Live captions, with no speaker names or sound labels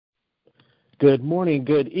Good morning,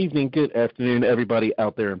 good evening, good afternoon, everybody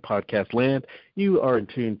out there in podcast land. You are in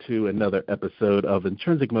tune to another episode of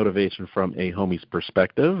Intrinsic Motivation from a Homie's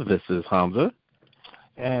Perspective. This is Hamza.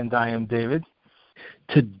 And I am David.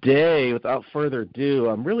 Today, without further ado,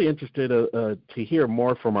 I'm really interested to hear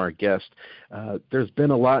more from our guest. There's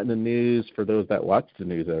been a lot in the news for those that watch the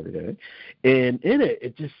news every day. And in it,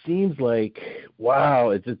 it just seems like,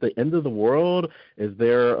 wow, is it the end of the world? Is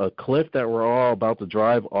there a cliff that we're all about to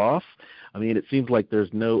drive off? I mean, it seems like there's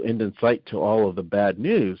no end in sight to all of the bad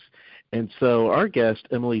news. And so our guest,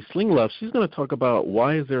 Emily Slingluff, she's going to talk about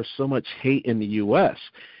why is there so much hate in the U.S.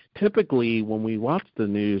 Typically, when we watch the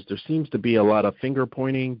news, there seems to be a lot of finger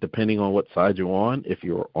pointing, depending on what side you're on, if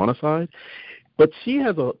you're on a side. But she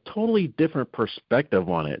has a totally different perspective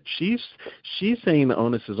on it. She's saying the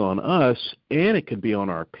onus is on us, and it could be on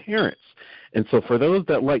our parents. And so for those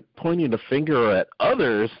that like pointing the finger at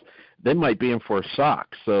others, they might be in for a shock.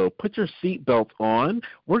 So put your seatbelt on.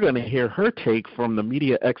 We're going to hear her take from the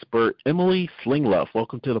media expert, Emily Slingluff.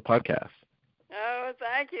 Welcome to the podcast. Oh,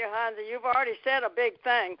 thank you, Hansa. You've already said a big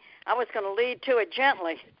thing. I was going to lead to it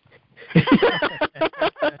gently.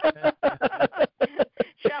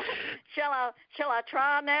 Shall I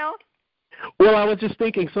try now? Well, I was just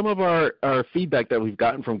thinking some of our feedback that we've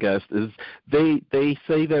gotten from guests is they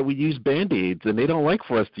say that we use Band-Aids, and they don't like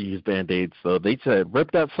for us to use Band-Aids. So they said, rip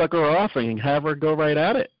that sucker off and have her go right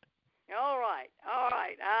at it. All right.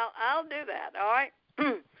 I'll do that, all right?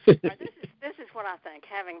 This is what I think,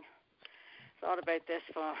 having thought about this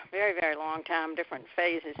for a very, very long time, different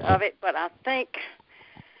phases of it, but I think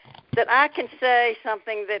that I can say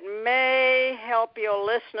something that may help your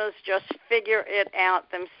listeners just figure it out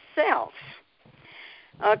themselves.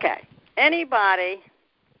 Okay. Anybody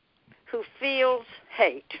who feels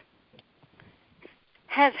hate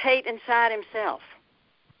has hate inside himself.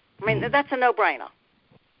 I mean, that's a no-brainer.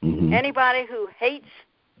 Mm-hmm. Anybody who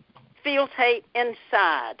feels hate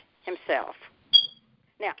inside himself.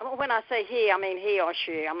 Now, when I say he, I mean he or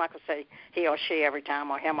she. I'm not going to say he or she every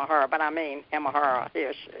time, or him or her, but I mean him or her, or he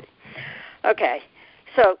or she. Okay,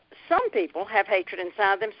 so some people have hatred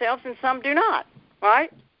inside themselves and some do not,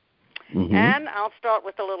 right? Mm-hmm. And I'll start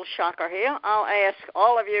with a little shocker here. I'll ask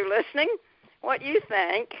all of you listening what you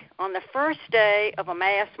think on the first day of a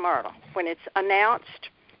mass murder, when it's announced,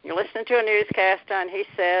 you're listening to a newscaster and he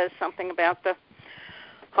says something about the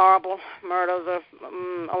horrible murder of the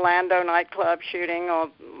Orlando nightclub shooting, or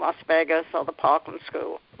Las Vegas, or the Parkland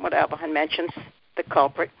school, whatever, and mentions the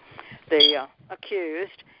culprit, the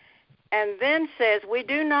accused, and then says, we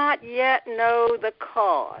do not yet know the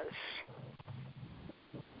cause.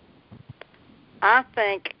 I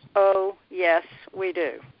think, oh, yes, we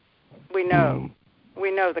do. We know. We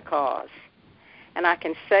know the cause. And I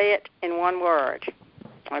can say it in one word.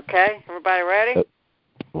 Okay? Everybody ready?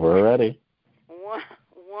 We're ready.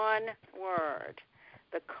 One word.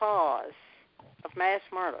 The cause of mass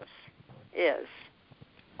murders is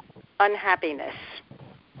unhappiness.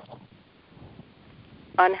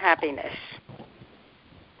 Unhappiness.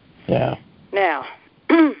 Yeah. Now,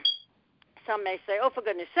 some may say, oh, for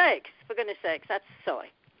goodness sakes, that's silly.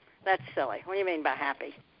 That's silly. What do you mean by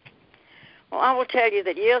happy? Well, I will tell you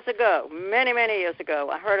that years ago, many, many years ago,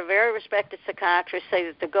 I heard a very respected psychiatrist say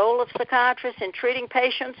that the goal of psychiatrists in treating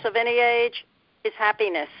patients of any age is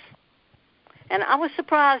happiness. And I was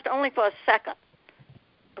surprised only for a second,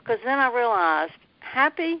 because then I realized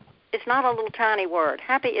happy is not a little tiny word.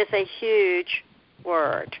 Happy is a huge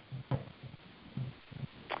word.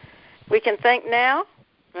 We can think now,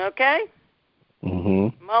 okay?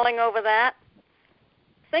 Mm-hmm. Mulling over that.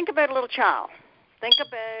 Think about a little child. Think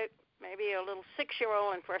about maybe a little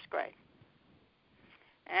 6-year-old in first grade.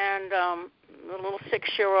 And the little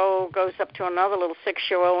 6-year-old goes up to another little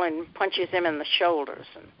 6-year-old and punches him in the shoulders,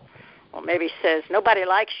 or maybe says, nobody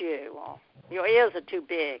likes you, or your ears are too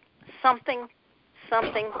big. Something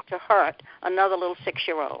to hurt another little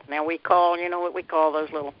 6-year-old. Now we call, you know what we call those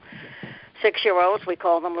little 6-year-olds? We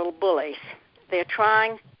call them little bullies. They're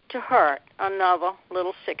trying to hurt another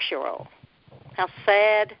little 6-year-old. How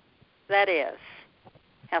sad that is.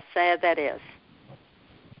 How sad that is.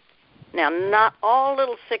 Now, not all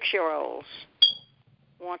little 6-year-olds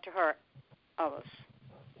want to hurt others.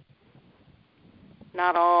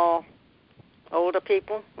 Not all older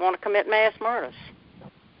people want to commit mass murders.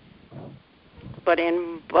 But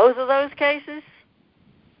in both of those cases,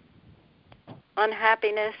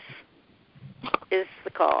 unhappiness is the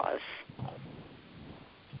cause.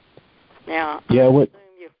 Now, I assume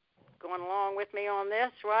you're going along with me on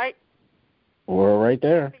this, right? We're right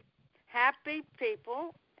there. Happy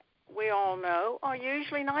people, we all know, are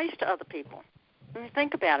usually nice to other people. I mean,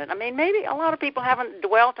 think about it. I mean, maybe a lot of people haven't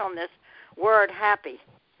dwelt on this word happy.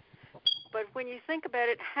 But when you think about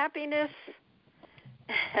it, happiness,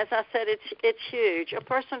 as I said, it's huge. A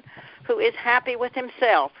person who is happy with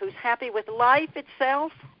himself, who's happy with life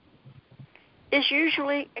itself, is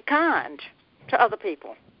usually kind to other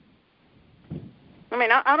people. I mean,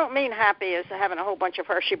 I don't mean happy as having a whole bunch of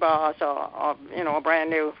Hershey bars or a brand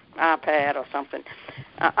new iPad or something.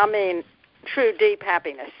 I mean true, deep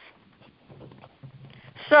happiness.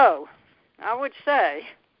 So I would say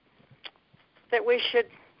that we should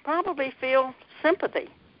probably feel sympathy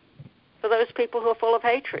for those people who are full of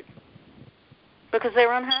hatred because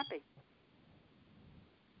they're unhappy.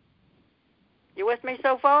 You with me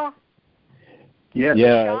so far? Yes.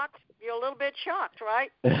 Yeah. Shocked? You're a little bit shocked,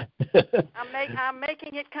 right? I'm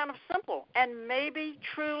making it kind of simple, and maybe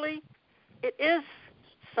truly it is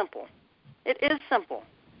simple. It is simple.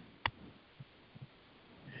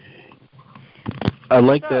 I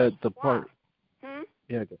like So, the part.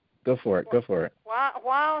 Yeah, go for it. Go for it. Why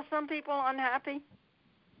are some people unhappy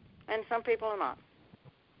and some people are not?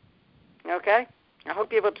 Okay? I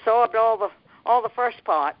hope you've absorbed all the first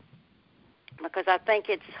part, because I think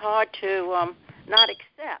it's hard to not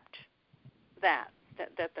accept that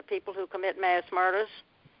the people who commit mass murders,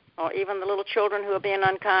 or even the little children who are being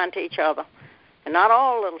unkind to each other, and not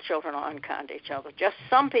all little children are unkind to each other, just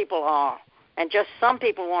some people are, and just some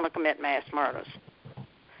people want to commit mass murders.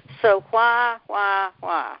 So why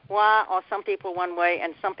are some people one way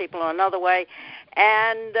and some people another way?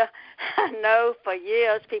 And I know for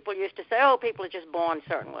years people used to say, oh, people are just born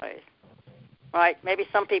certain ways, right? Maybe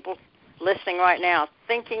some people listening right now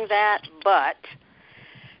thinking that, but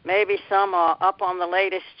maybe some are up on the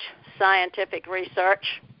latest scientific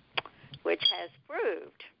research, which has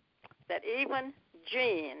proved that even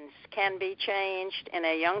genes can be changed in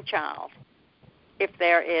a young child if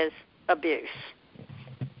there is abuse,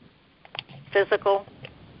 physical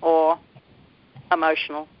or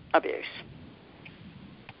emotional abuse.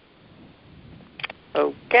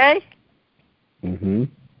 Okay? Mm-hmm.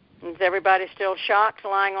 Is everybody still shocked,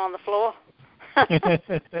 lying on the floor?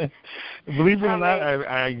 Believe it or not,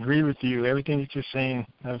 I agree with you. Everything that you're saying,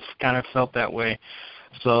 I've kind of felt that way.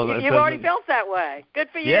 So you've already felt that way. Good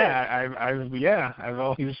for you. Yeah, I've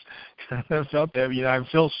always felt that.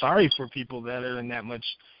 I feel sorry for people that are in that much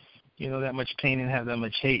pain and have that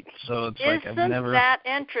much hate. So it's like I've never. Isn't that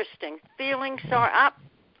interesting? Feeling sorry.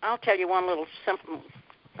 I'll tell you one little simple.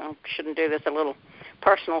 I shouldn't do this. A little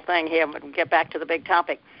personal thing here, but we'll get back to the big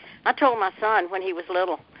topic. I told my son when he was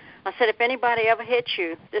little, I said, if anybody ever hits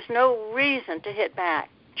you, there's no reason to hit back.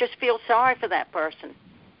 Just feel sorry for that person.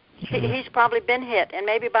 He's probably been hit, and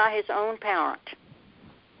maybe by his own parent.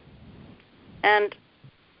 And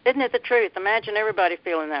isn't it the truth? Imagine everybody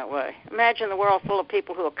feeling that way. Imagine the world full of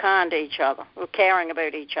people who are kind to each other, who are caring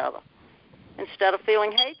about each other, instead of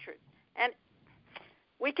feeling hatred. And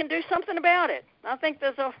we can do something about it. I think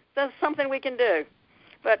there's something we can do.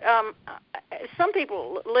 But some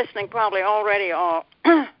people listening probably already are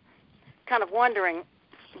kind of wondering,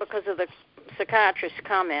 because of the psychiatrist's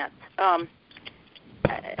comment,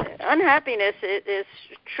 unhappiness is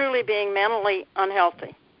truly being mentally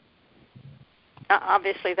unhealthy.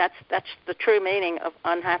 Obviously, that's the true meaning of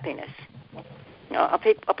unhappiness.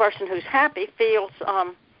 A person who's happy feels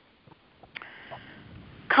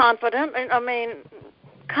confident.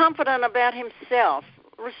 Confident about himself,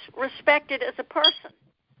 respected as a person,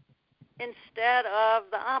 instead of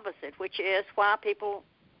the opposite, which is why people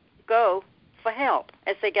go for help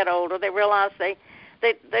as they get older. They realize they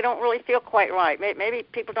don't really feel quite right. Maybe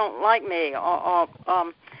people don't like me, or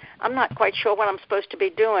I'm not quite sure what I'm supposed to be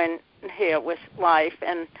doing here with life,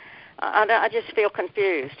 and I just feel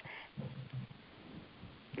confused.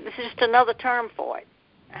 This is just another term for it.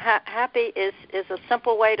 Happy is a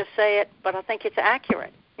simple way to say it, but I think it's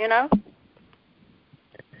accurate,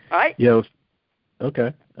 Right? Yeah.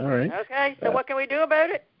 Okay. All right. Okay, so what can we do about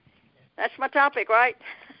it? That's my topic, right?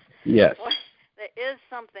 Yes. Well, there is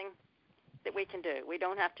something that we can do. We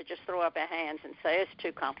don't have to just throw up our hands and say it's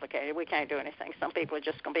too complicated. We can't do anything. Some people are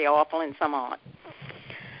just going to be awful and some aren't.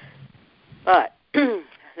 But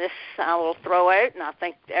this I will throw out, and I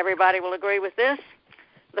think everybody will agree with this.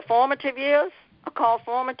 The formative years are called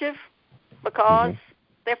formative because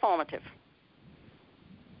they're formative.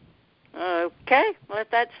 Okay,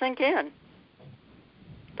 let that sink in.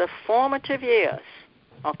 The formative years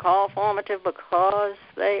are called formative because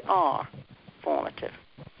they are formative.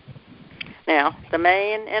 Now, the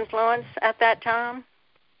main influence at that time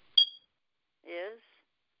is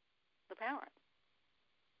the parent.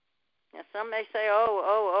 Now, some may say,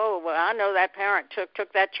 well, I know that parent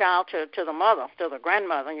took that child to the mother, to the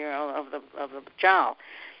grandmother, of the child.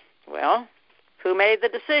 Well, Who made the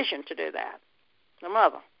decision to do that? The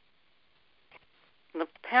mother. The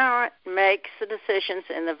parent makes the decisions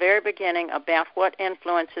in the very beginning about what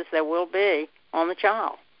influences there will be on the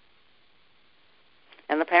child.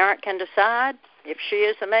 And the parent can decide if she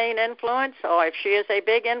is the main influence or if she is a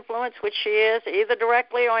big influence, which she is, either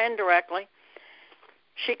directly or indirectly.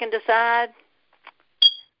 She can decide.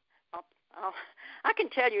 I can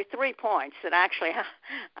tell you 3 points that actually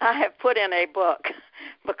I have put in a book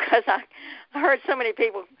because I heard so many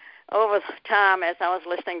people over time as I was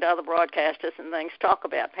listening to other broadcasters and things talk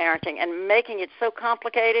about parenting and making it so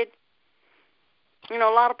complicated. You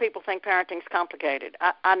know, a lot of people think parenting's complicated.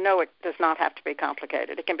 I know it does not have to be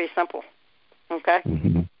complicated. It can be simple. Okay?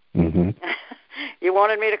 Mm-hmm. Mm-hmm. You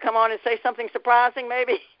wanted me to come on and say something surprising?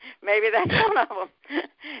 Maybe that's one of them.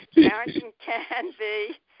 Parenting can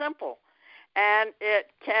be simple, and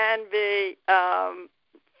it can be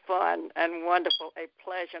fun and wonderful, a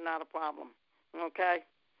pleasure, not a problem. Okay?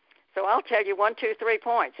 So I'll tell you 1, 2, 3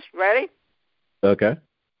 points. Ready? Okay.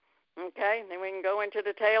 Okay, and then we can go into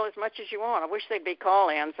detail as much as you want. I wish they'd be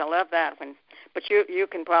call-ins. I love that one. But you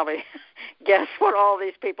can probably guess what all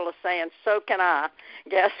these people are saying. So can I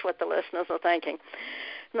guess what the listeners are thinking.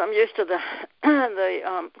 And I'm used to the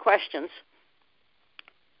questions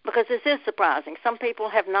because this is surprising. Some people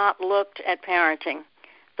have not looked at parenting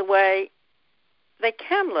the way they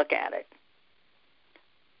can look at it.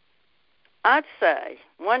 I'd say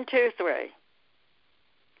 1, 2, 3.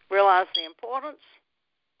 Realize the importance.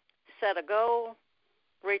 Set a goal,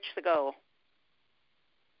 reach the goal.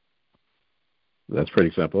 That's pretty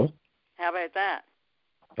simple. How about that?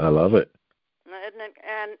 I love it. Isn't it?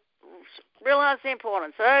 And realize the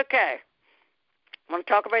importance. Okay. Want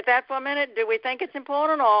to talk about that for a minute? Do we think it's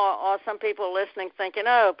important, or some people listening thinking,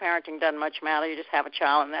 oh, parenting doesn't much matter. You just have a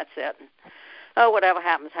child and that's it. And, oh, whatever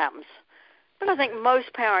happens, happens. But I think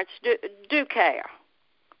most parents do care.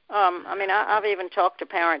 I've even talked to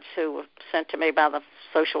parents who were sent to me by the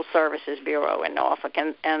Social Services Bureau in Norfolk,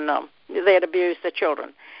 and they had abused their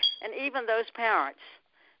children. And even those parents,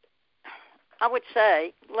 I would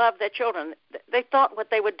say, loved their children. They thought what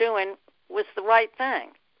they were doing was the right thing.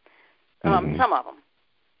 Some of them.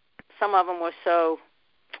 Some of them were so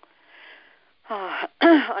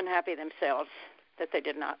unhappy themselves that they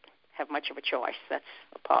did not have much of a choice. That's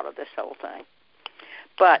a part of this whole thing.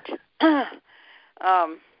 But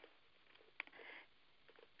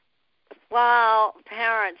while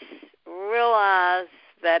parents realize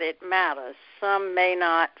that it matters, some may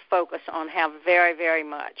not focus on how very, very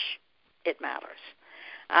much it matters.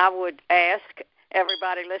 I would ask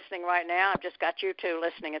everybody listening right now, I've just got you two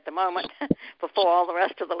listening at the moment before all the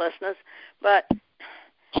rest of the listeners, but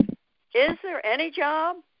is there any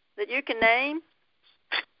job that you can name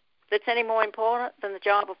that's any more important than the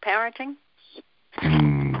job of parenting?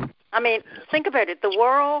 I mean, think about it. The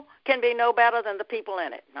world can be no better than the people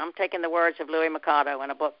in it. I'm taking the words of Louis Mercado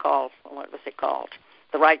in a book called, what was it called?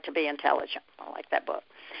 The Right to be Intelligent. I like that book.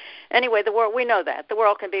 Anyway, the world, we know that. The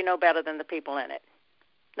world can be no better than the people in it.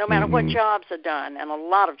 No matter what jobs are done, and a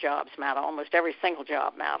lot of jobs matter, almost every single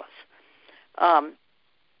job matters.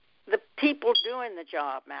 The people doing the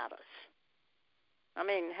job matters. I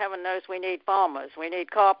mean, heaven knows we need farmers, we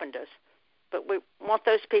need carpenters. But we want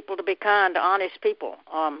those people to be kind, honest people.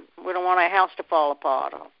 We don't want our house to fall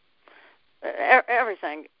apart.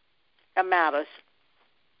 Everything that matters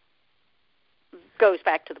goes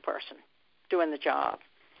back to the person doing the job.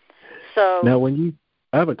 So now,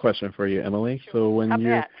 I have a question for you, Emily. Sure. So when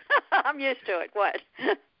you're, I'm used to it. What?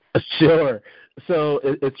 Sure. So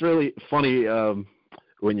it's really funny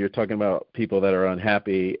when you're talking about people that are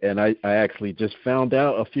unhappy, and I actually just found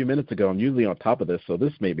out a few minutes ago, I'm usually on top of this, so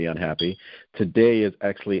this made me unhappy. Today is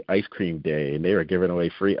actually ice cream day, and they are giving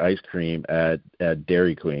away free ice cream at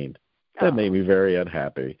Dairy Queen. That made me very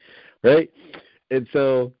unhappy, right? And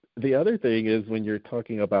so the other thing is when you're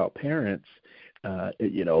talking about parents, a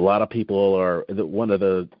lot of people are, one of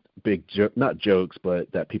the big, not jokes,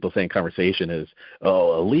 but that people say in conversation is,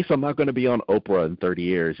 oh, at least I'm not going to be on Oprah in 30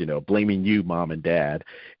 years, blaming you, mom and dad.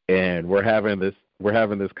 And we're having this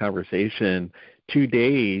conversation 2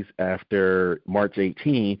 days after March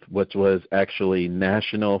 18th, which was actually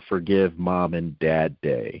National Forgive Mom and Dad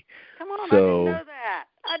Day. Come on, I didn't know that.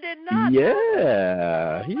 I did not know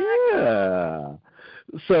that. Yeah.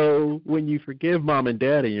 So when you forgive mom and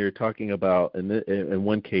dad and you're talking about, in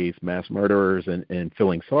one case, mass murderers and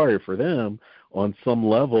feeling sorry for them, on some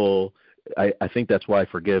level, I think that's why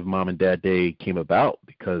Forgive Mom and Dad Day came about,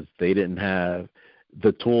 because they didn't have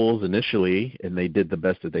the tools initially and they did the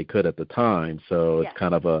best that they could at the time. So it's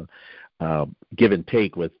kind of a give and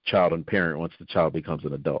take with child and parent once the child becomes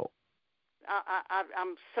an adult.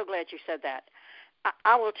 I'm so glad you said that.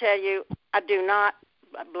 I will tell you, I do not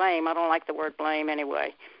blame. I don't like the word blame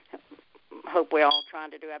anyway. Hope we're all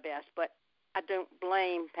trying to do our best, but I don't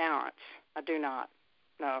blame parents. I do not.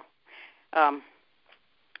 No.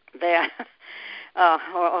 There.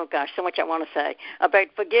 Oh gosh, so much I want to say about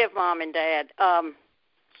forgive mom and dad.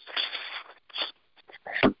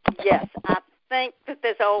 Yes, I think that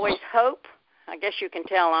there's always hope. I guess you can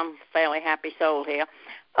tell I'm a fairly happy soul here.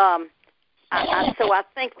 So I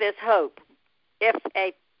think there's hope. If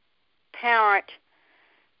a parent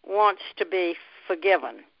wants to be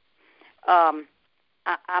forgiven,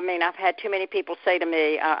 I mean, I've had too many people say to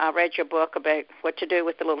me, I read your book about what to do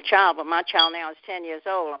with the little child, but my child now is 10 years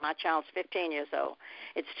old, and my child's 15 years old.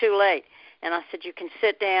 It's too late. And I said, you can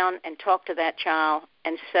sit down and talk to that child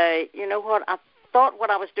and say, you know what, I thought what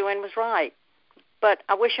I was doing was right, but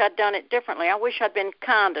I wish I'd done it differently. I wish I'd been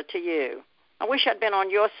kinder to you. I wish I'd been on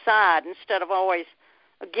your side instead of always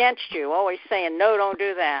against you, always saying, no, don't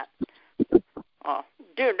do that.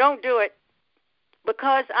 Don't do it.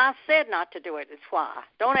 Because I said not to do it, it's why.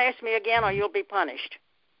 Don't ask me again or you'll be punished.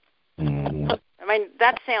 I mean,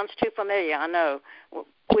 that sounds too familiar, I know.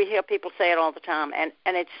 We hear people say it all the time, and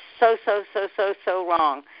it's so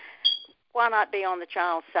wrong. Why not be on the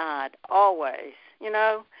child's side always, you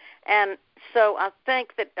know? And so I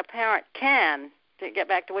think that a parent can, to get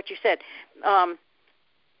back to what you said,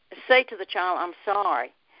 say to the child, I'm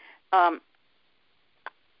sorry.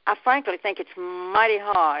 I frankly think it's mighty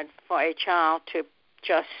hard for a child to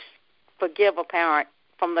just forgive a parent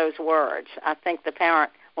from those words. I think the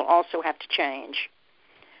parent will also have to change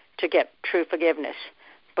to get true forgiveness.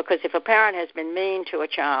 Because if a parent has been mean to a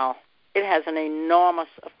child, it has an enormous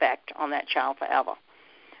effect on that child forever.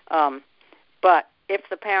 But if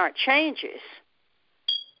the parent changes,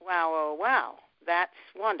 wow, that's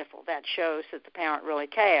wonderful. That shows that the parent really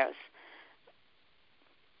cares.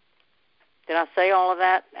 Did I say all of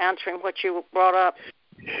that, answering what you brought up?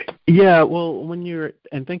 Yeah, well,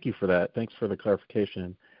 and thank you for that. Thanks for the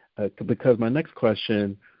clarification. Because my next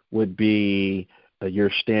question would be your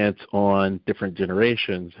stance on different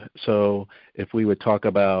generations. So if we would talk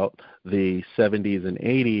about the 70s and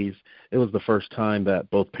 80s, it was the first time that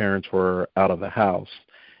both parents were out of the house.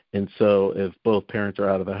 And so if both parents are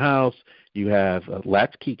out of the house, you have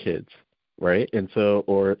latchkey kids, right? And so,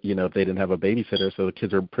 or, if they didn't have a babysitter, so the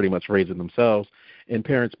kids are pretty much raising themselves. And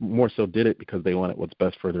parents more so did it because they wanted what's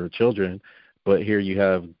best for their children. But here you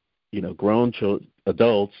have, grown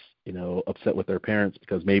adults, upset with their parents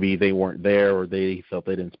because maybe they weren't there or they felt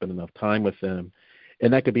they didn't spend enough time with them.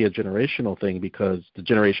 And that could be a generational thing because the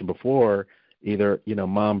generation before, either,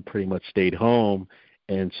 mom pretty much stayed home.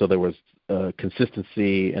 And so there was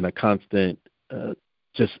consistency and a constant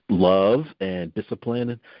just love and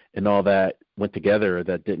discipline and all that went together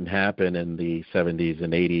that didn't happen in the 70s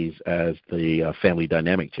and 80s as the family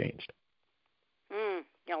dynamic changed.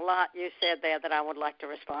 A lot you said there that I would like to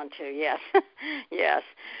respond to, yes. Yes.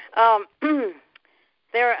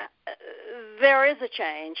 There is a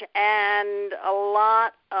change, and a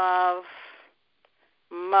lot of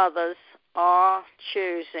mothers are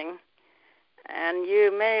choosing, and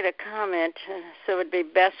you made a comment, so it would be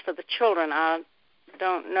best for the children. I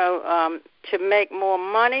don't know, to make more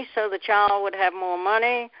money so the child would have more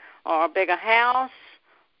money or a bigger house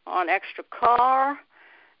or an extra car.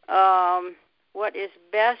 What is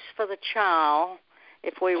best for the child,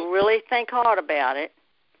 if we really think hard about it,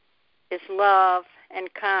 is love and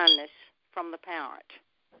kindness from the parent.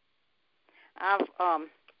 I've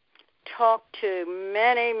talked to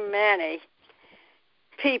many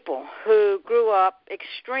people who grew up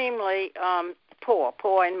extremely poor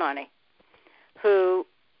in money, who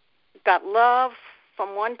got love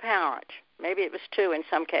from one parent. Maybe it was two in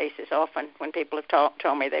some cases. Often when people have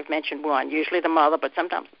told me, they've mentioned one, usually the mother, but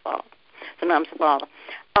sometimes the father.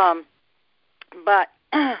 But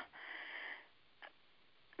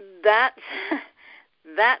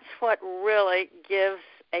that's what really gives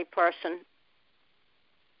a person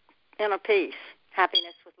inner peace,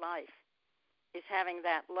 happiness with life, is having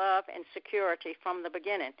that love and security from the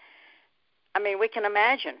beginning. I mean, we can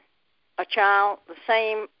imagine a child, the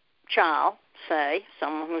same child, say,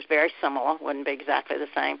 someone who's very similar, wouldn't be exactly the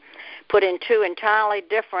same, put in two entirely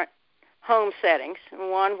different home settings,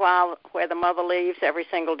 one where the mother leaves every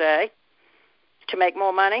single day to make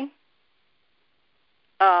more money,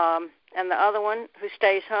 and the other one who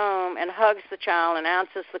stays home and hugs the child and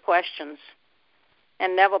answers the questions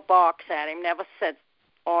and never barks at him, never sets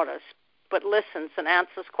orders, but listens and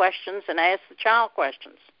answers questions and asks the child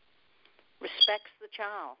questions, respects the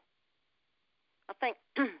child. I think,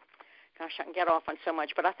 gosh, I can get off on so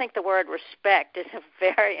much, but I think the word respect is a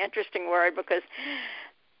very interesting word because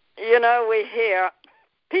we hear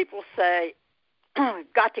people say,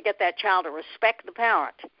 got to get that child to respect the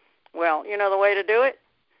parent. Well, the way to do it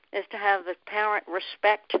is to have the parent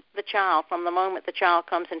respect the child from the moment the child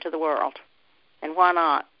comes into the world. And why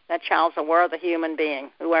not? That child's a worthy human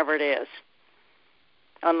being, whoever it is,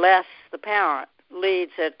 unless the parent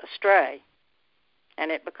leads it astray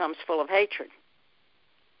and it becomes full of hatred.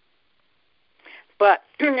 But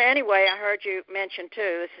anyway, I heard you mention,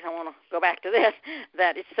 too, I want to go back to this,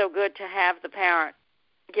 that it's so good to have the parent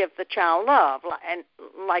give the child love, and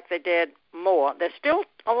like they did more. There's still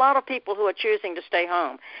a lot of people who are choosing to stay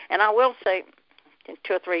home. And I will say, in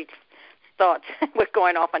 2 or 3 thoughts, we're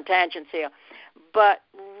going off on tangents here, but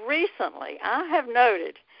recently I have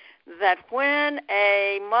noted that when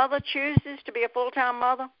a mother chooses to be a full-time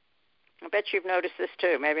mother, I bet you've noticed this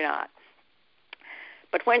too, maybe not,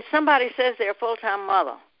 but when somebody says they're a full-time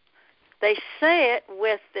mother, they say it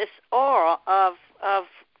with this aura of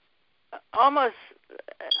almost,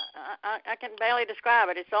 I can barely describe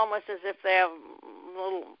it. It's almost as if they're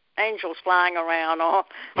little angels flying around, or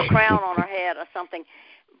a crown on her head or something,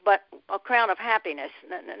 but a crown of happiness,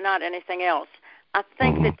 not anything else. I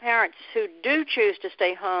think that parents who do choose to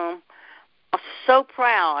stay home are so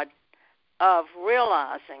proud of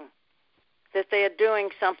realizing that they are doing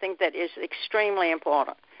something that is extremely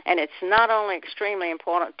important. And it's not only extremely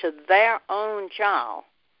important to their own child,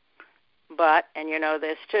 but, and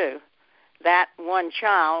this too, that one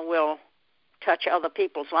child will touch other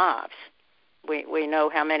people's lives. We know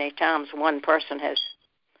how many times one person has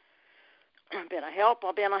been a help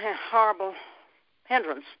or been a horrible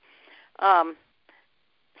hindrance.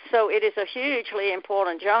 So it is a hugely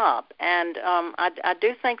important job, and I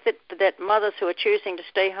do think that mothers who are choosing to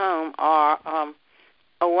stay home are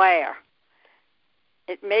aware.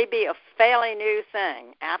 It may be a fairly new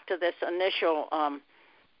thing after this initial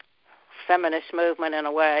feminist movement, in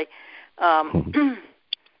a way,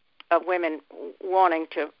 of women wanting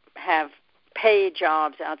to have paid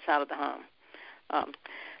jobs outside of the home.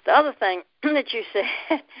 The other thing that you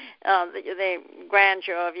said, the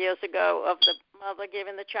grandeur of years ago of the mother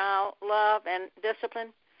giving the child love and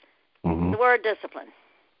discipline, the word discipline.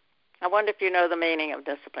 I wonder if you know the meaning of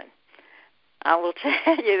discipline. I will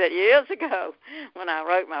tell you that years ago, when I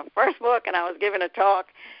wrote my first book and I was giving a talk,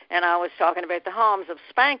 and I was talking about the harms of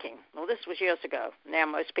spanking. Well, this was years ago. Now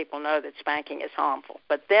most people know that spanking is harmful.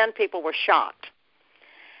 But then people were shocked.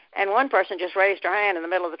 And one person just raised her hand in the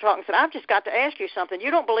middle of the talk and said, I've just got to ask you something.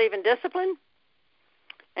 You don't believe in discipline?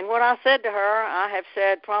 And what I said to her, I have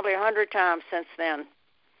said probably 100 times since then.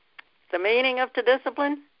 The meaning of to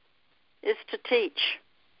discipline is to teach.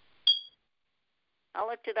 I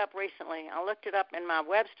looked it up recently. I looked it up in my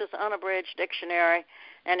Webster's Unabridged Dictionary,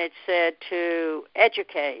 and it said to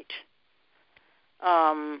educate.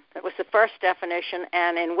 That was the first definition.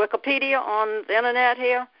 And in Wikipedia on the Internet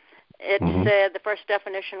here, it said the first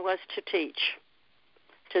definition was to teach.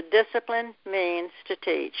 To discipline means to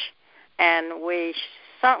teach. And we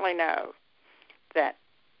certainly know that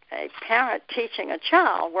a parent teaching a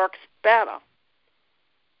child works better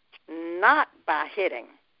not by hitting,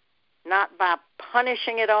 not by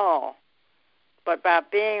punishing at all, but by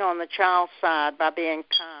being on the child's side, by being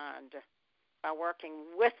kind, by working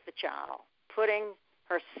with the child, putting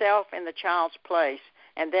herself in the child's place,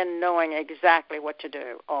 and then knowing exactly what to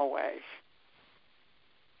do always.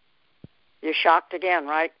 You're shocked again,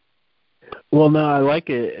 right? Well, no, I like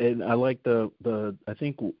it, and I like the I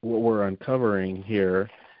think what we're uncovering here,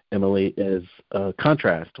 Emily, is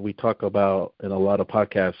contrast. We talk about in a lot of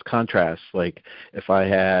podcasts contrast. Like if I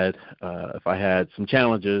had some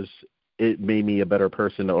challenges, it made me a better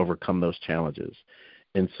person to overcome those challenges.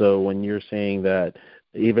 And so when you're saying that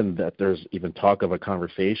there's even talk of a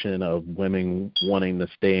conversation of women wanting to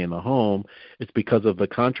stay in the home, it's because of the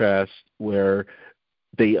contrast where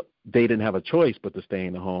they didn't have a choice but to stay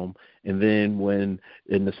in the home. And then when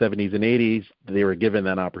in the 70s and 80s they were given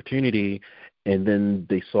that opportunity, and then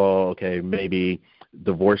they saw, okay, maybe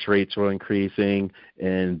divorce rates were increasing,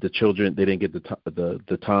 and the children, they didn't get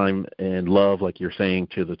the time and love, like you're saying,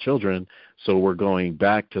 to the children. So we're going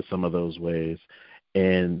back to some of those ways.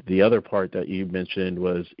 And the other part that you mentioned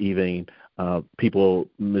was even people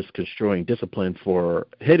misconstruing discipline for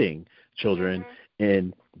hitting children.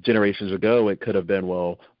 And generations ago, it could have been,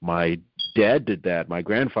 well, my dad did that, my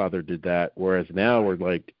grandfather did that, whereas now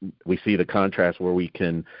we see the contrast where we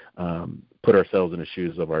can put ourselves in the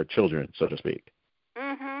shoes of our children, so to speak.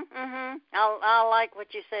 I like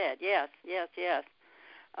what you said. Yes.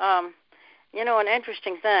 An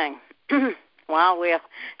interesting thing, while we're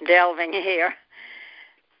delving here,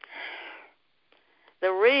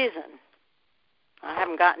 the reason I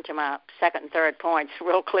haven't gotten to my second and third points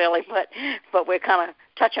real clearly, but we're kind of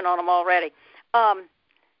touching on them already.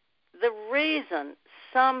 The reason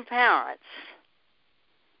some parents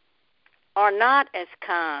are not as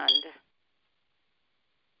kind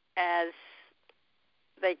as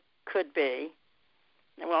they could be,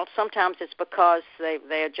 well, sometimes it's because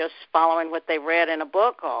they are just following what they read in a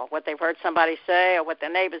book or what they've heard somebody say or what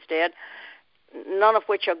their neighbors did, none of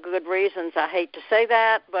which are good reasons. I hate to say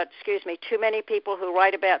that, but excuse me, too many people who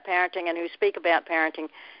write about parenting and who speak about parenting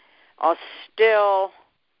are still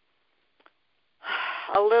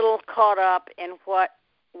a little caught up in what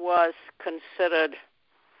was considered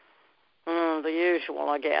the usual,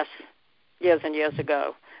 I guess, years and years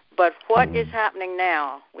ago. But what is happening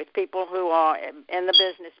now with people who are in the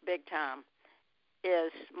business big time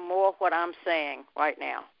is more what I'm saying right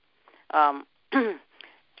now.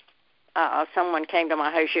 Someone came to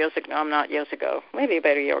my house years ago, maybe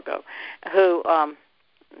about a year ago, who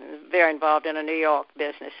very involved in a New York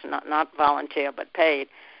business, not volunteer but paid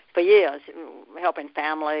for years, helping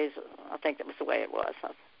families. I think that was the way it was.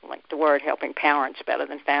 I like the word helping parents better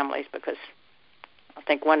than families because I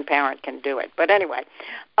think one parent can do it. But anyway,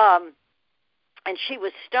 and she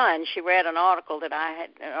was stunned. She read an article that I had,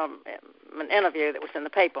 an interview that was in the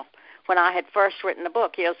paper when I had first written the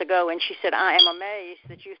book years ago, and she said, I am amazed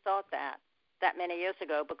that you thought that many years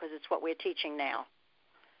ago because it's what we're teaching now.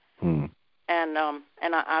 And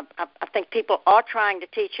I think people are trying to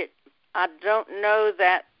teach it. I don't know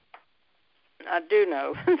that. I do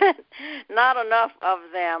know that not enough of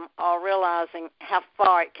them are realizing how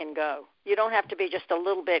far it can go. You don't have to be just a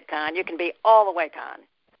little bit kind. You can be all the way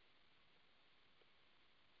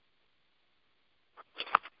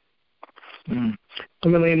kind.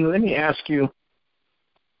 Elaine, let me ask you,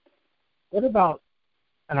 what about,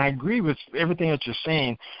 and I agree with everything that you're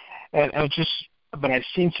saying, but I've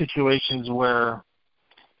seen situations where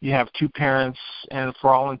you have two parents, and for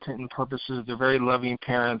all intent and purposes, they're very loving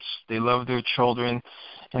parents. They love their children,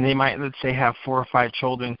 and they might, let's say, have 4 or 5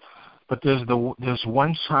 children, but there's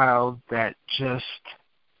one child that just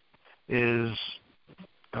is,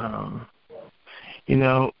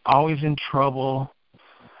 always in trouble.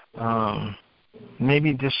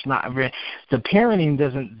 Maybe just not very. The parenting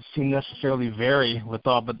doesn't seem necessarily vary with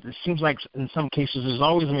all, but it seems like in some cases there's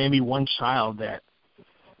always maybe one child that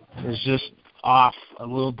is just off a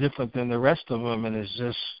little different than the rest of them, and is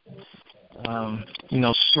just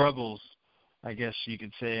struggles, I guess you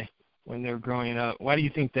could say, when they're growing up. Why do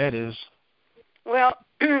you think that is? Well,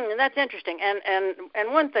 that's interesting,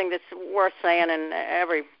 and one thing that's worth saying, and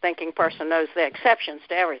every thinking person knows there are exceptions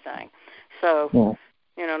to everything. So,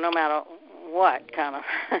 no matter what kind of,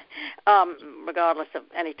 regardless of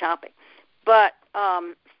any topic. But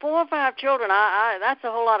 4 or 5 children, that's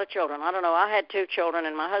a whole lot of children. I don't know. I had 2 children,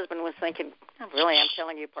 and my husband was thinking, really, I'm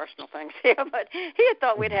telling you personal things here, but he had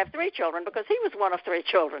thought we'd have 3 children because he was one of 3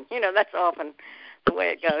 children. That's often the way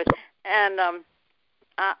it goes. And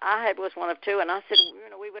I was one of 2, and I said,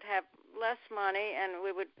 we would have less money and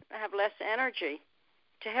we would have less energy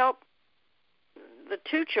to help the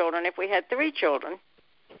 2 children if we had 3 children.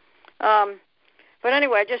 But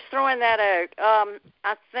anyway, just throwing that out,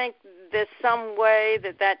 I think there's some way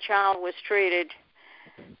that child was treated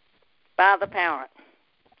by the parent.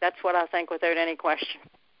 That's what I think without any question.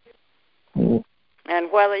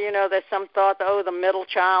 And whether, there's some thought, the middle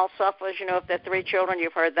child suffers, if there are 3 children,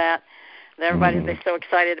 you've heard that. They're so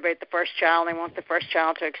excited about the first child. They want the first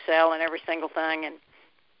child to excel in every single thing.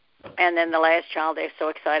 And then the last child, they're so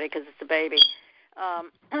excited because it's a baby.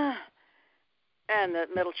 And the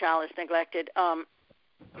middle child is neglected.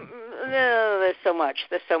 There's so much.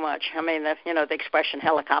 I mean, the expression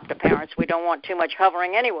helicopter parents, we don't want too much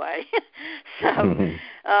hovering anyway. So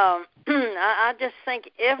I just think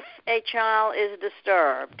if a child is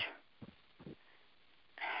disturbed,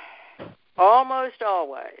 almost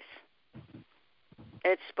always,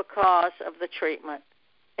 it's because of the treatment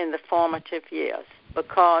in the formative years,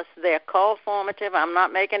 because they're called formative. I'm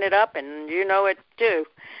not making it up, and you know it too.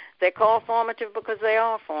 They're called formative because they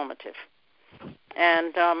are formative.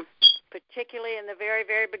 And particularly in the very,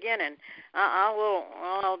 very beginning.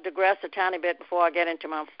 I'll digress a tiny bit before I get into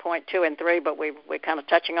my point 2 and 3, but we're kind of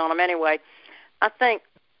touching on them anyway. I think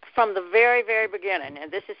from the very, very beginning,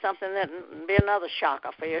 and this is something that would be another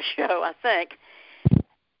shocker for your show, I think,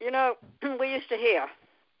 we used to hear,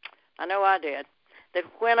 I know I did, that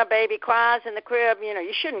when a baby cries in the crib,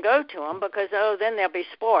 you shouldn't go to them because, then they'll be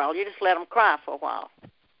spoiled. You just let them cry for a while.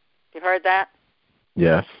 You heard that?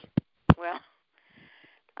 Yes. Well,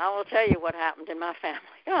 I will tell you what happened in my family.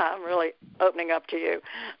 I'm really opening up to you.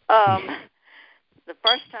 The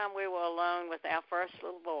first time we were alone with our first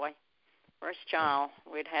little boy, first child,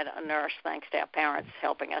 we'd had a nurse, thanks to our parents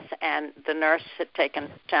helping us, and the nurse had taken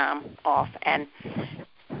time off, and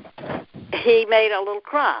he made a little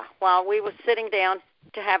cry while we were sitting down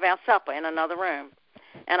to have our supper in another room.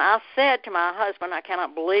 And I said to my husband, I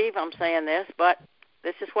cannot believe I'm saying this, but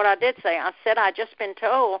this is what I did say. I said, I'd just been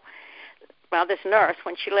told by this nurse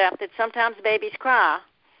when she left that sometimes babies cry,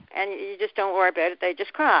 and you just don't worry about it, they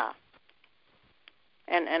just cry.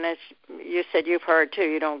 And as you said, you've heard, too,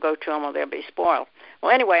 you don't go to them or they'll be spoiled.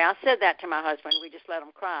 Well, anyway, I said that to my husband. We just let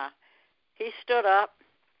them cry. He stood up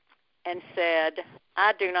and said,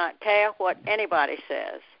 I do not care what anybody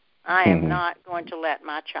says. I am not going to let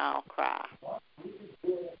my child cry.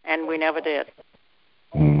 And we never did.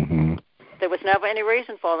 Mm-hmm. There was never any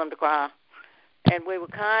reason for them to cry. And we were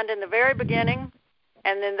kind in the very beginning,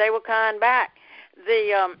 and then they were kind back.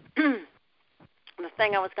 The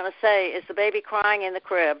thing I was going to say is the baby crying in the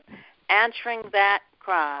crib, answering that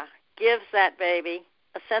cry gives that baby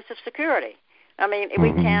a sense of security. I mean,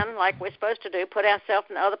 we can, like we're supposed to do, put ourselves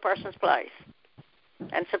in the other person's place.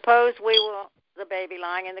 And suppose we were the baby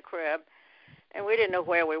lying in the crib, and we didn't know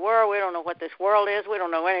where we were. We don't know what this world is. We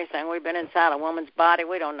don't know anything. We've been inside a woman's body.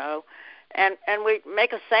 We don't know. And we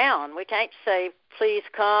make a sound. We can't say, please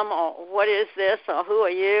come, or what is this, or who are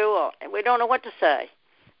you, or we don't know what to say.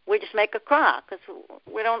 We just make a cry because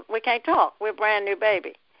we can't talk. We're a brand new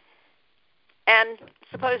baby. And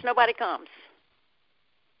suppose nobody comes.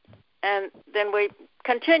 And then we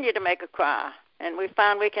continue to make a cry, and we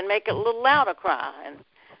find we can make it a little louder cry, and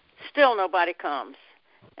still nobody comes.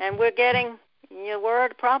 And we're getting, your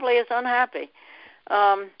word probably is unhappy,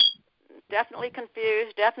 definitely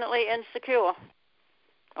confused, definitely insecure,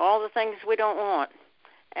 all the things we don't want.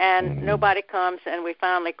 And nobody comes, and we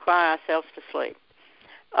finally cry ourselves to sleep.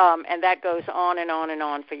 And that goes on and on and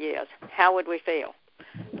on for years. How would we feel?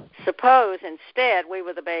 Suppose instead we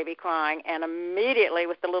were the baby crying, and immediately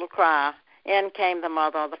with the little cry, in came the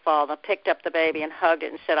mother or the father, picked up the baby and hugged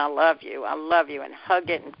it and said, I love you, and hugged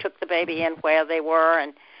it and took the baby in where they were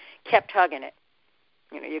and kept hugging it.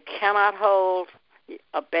 You know, you cannot hold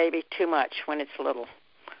a baby too much when it's little.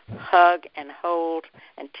 Hug and hold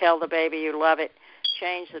and tell the baby you love it.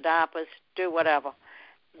 Change the diapers, do whatever.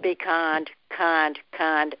 Be kind, kind,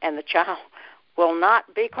 kind, and the child will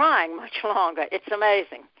not be crying much longer. It's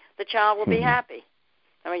amazing. The child will be happy.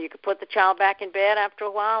 I mean, you could put the child back in bed after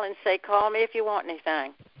a while and say, call me if you want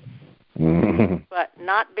anything. But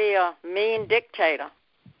not be a mean dictator,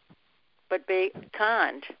 but be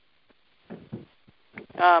kind.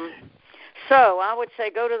 So I would say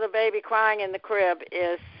go to the baby crying in the crib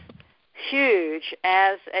is huge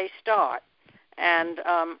as a start. And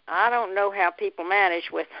I don't know how people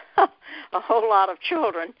manage with a whole lot of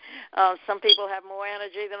children. Some people have more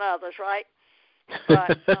energy than others, right?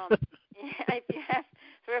 But if you have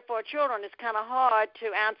 3 or 4 children, it's kind of hard to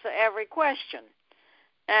answer every question.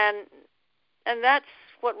 And that's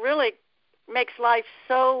what really makes life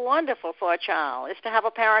so wonderful for a child, is to have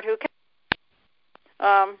a parent who can,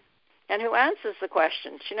 and who answers the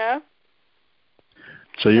questions, you know?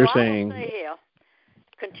 So you're saying... I will say here,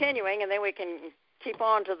 continuing, and then we can keep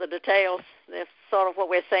on to the details. That's sort of what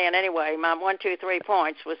we're saying anyway. My 1, 2, 3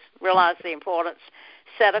 points was realize the importance,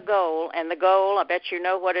 set a goal, and the goal, I bet you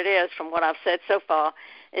know what it is from what I've said so far,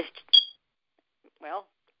 is, well,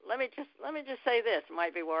 let me just say this, it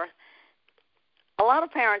might be worth. A lot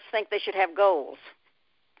of parents think they should have goals,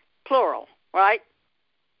 plural, right?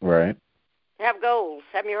 Right. Have goals.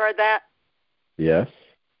 Haven't you heard that? Yes.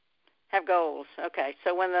 Have goals. Okay,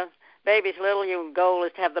 so when the baby's little, your goal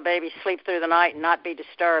is to have the baby sleep through the night and not be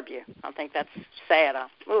disturb you. I think that's sad.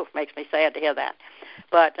 Makes me sad to hear that.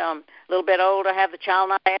 But a little bit older, have the child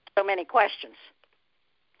not ask so many questions.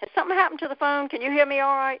 Has something happened to the phone? Can you hear me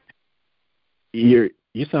all right? You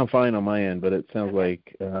sound fine on my end, but it sounds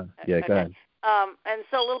like, yeah, okay. Go ahead. And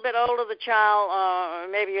so a little bit older, the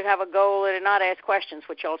child, maybe you have a goal that it not ask questions,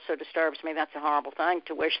 which also disturbs me. That's a horrible thing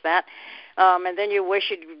to wish that. And then you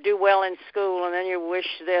wish you'd do well in school, and then you wish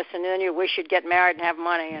this, and then you wish you'd get married and have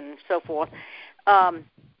money and so forth.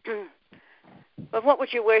 But what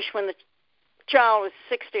would you wish when the child was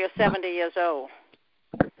 60 or 70 years old?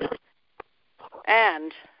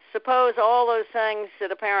 And suppose all those things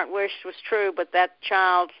that a parent wished was true, but that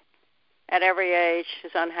child at every age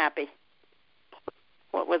is unhappy.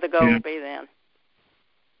 What would the goal be then?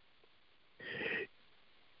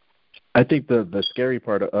 I think the scary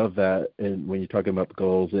part of that, and when you're talking about the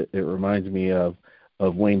goals, it reminds me of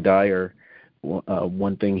Wayne Dyer.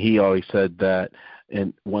 One thing he always said that,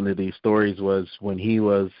 and one of these stories was when he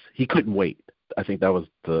couldn't wait. I think that was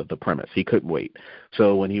the premise. He couldn't wait.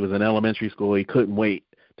 So when he was in elementary school, he couldn't wait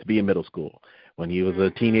to be in middle school. When he was a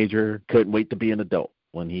teenager, couldn't wait to be an adult.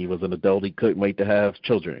 When he was an adult, he couldn't wait to have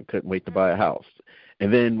children, couldn't wait to buy a house.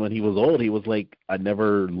 And then when he was old, he was like, I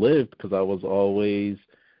never lived because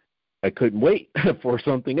I couldn't wait for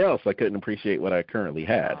something else. I couldn't appreciate what I currently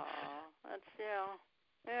had. That's,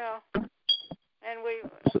 yeah. And we,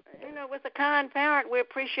 with a kind parent, we're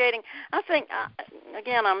appreciating. I think,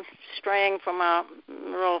 again, I'm straying from my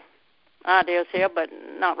real ideas here, but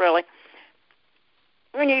not really.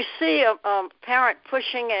 When you see a parent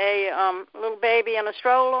pushing a little baby in a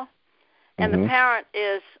stroller, and the parent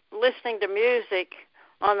is listening to music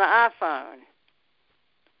on the iPhone,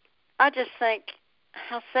 I just think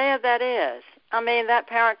how sad that is. I mean, that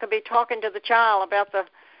parent could be talking to the child about the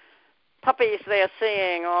puppies they're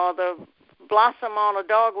seeing, or the blossom on a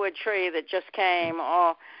dogwood tree that just came,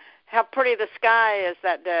 or how pretty the sky is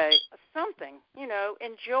that day. Something,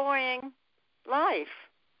 enjoying life,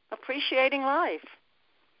 appreciating life.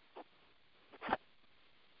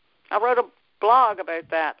 I wrote a blog about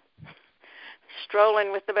that,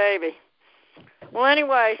 strolling with the baby. Well,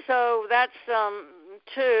 anyway, so that's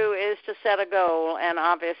 2 is to set a goal, and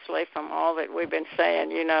obviously from all that we've been saying,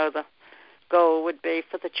 the goal would be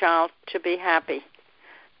for the child to be happy.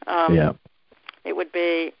 It would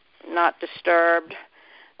be not disturbed,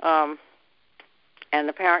 and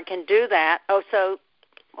the parent can do that. So,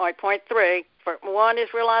 all right, point 3, 1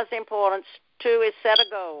 is realize the importance, 2 is set a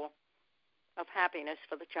goal of happiness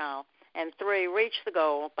for the child, and 3, reach the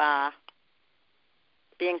goal by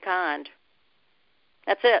being kind.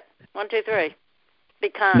 That's it. 1, 2, 3. Be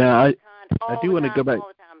kind. Now, I do want to go back. All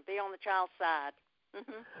the time. Be on the child's side.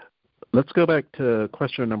 Let's go back to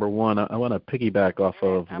question number 1. I want to piggyback off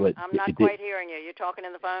of what I'm not quite hearing you. You're talking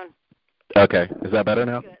in the phone. Okay. Is that better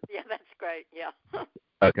now? Good. Yeah, that's great. Yeah.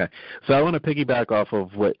 Okay. So I want to piggyback off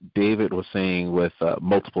of what David was saying with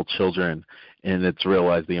multiple children, and it's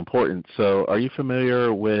realized the importance. So are you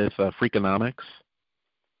familiar with Freakonomics?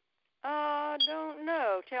 Don't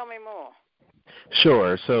know. Tell me more.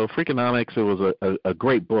 Sure. So Freakonomics, it was a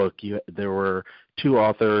great book. There were 2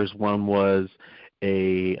 authors. One was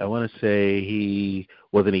I want to say he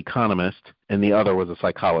was an economist, and the other was a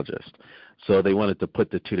psychologist. So they wanted to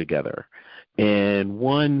put the 2 together. And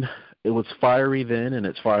one, it was fiery then, and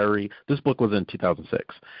it's fiery. This book was in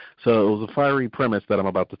 2006. So it was a fiery premise that I'm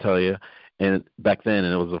about to tell you, and back then,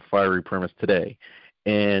 and it was a fiery premise today.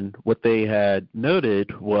 And what they had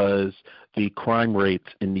noted was the crime rates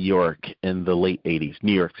in New York in the late 80s,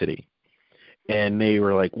 New York City. And they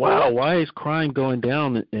were like, wow, why is crime going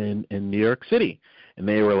down in New York City? And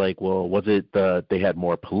they were like, well, was it they had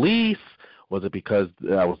more police? Was it because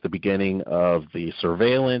that was the beginning of the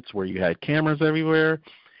surveillance where you had cameras everywhere?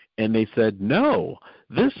 And they said, no,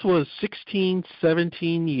 this was 16,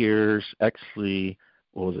 17 years, actually,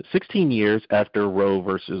 16 years after Roe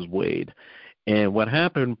versus Wade. And what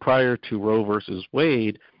happened prior to Roe versus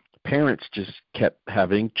Wade, parents just kept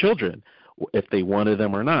having children, if they wanted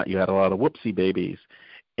them or not. You had a lot of whoopsie babies.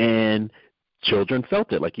 And children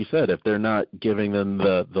felt it, like you said. If they're not giving them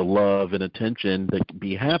the love and attention to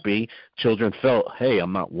be happy, children felt, hey,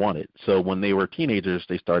 I'm not wanted. So when they were teenagers,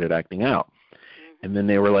 they started acting out. And then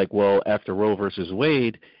they were like, well, after Roe versus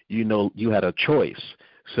Wade, you had a choice.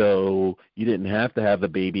 So you didn't have to have the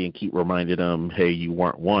baby and keep reminding them, hey, you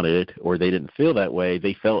weren't wanted, or they didn't feel that way.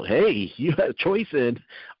 They felt, hey, you had a choice, and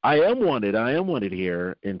I am wanted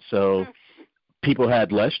here. And so people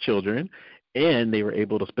had less children, and they were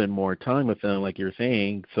able to spend more time with them, like you're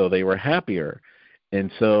saying, so they were happier.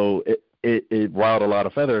 And so it riled a lot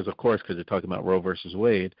of feathers, of course, because you're talking about Roe versus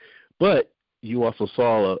Wade. But you also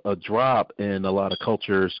saw a drop in a lot of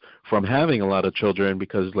cultures from having a lot of children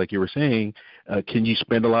because, like you were saying, can you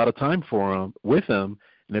spend a lot of time with them?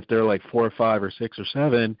 And if they're like 4 or 5 or 6 or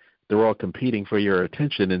 7, they're all competing for your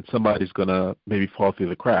attention, and somebody's going to maybe fall through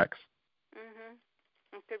the cracks.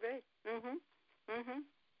 It could be.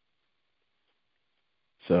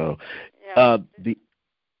 So yeah.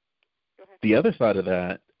 The other side of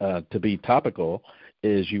that, to be topical,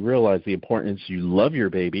 is you realize the importance. You love your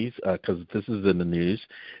babies because this is in the news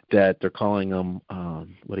that they're calling them,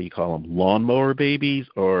 what do you call them, lawnmower babies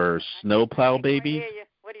or snowplow babies?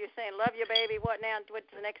 What are you saying? Love your baby. What now? What's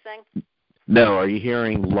the next thing? No, are you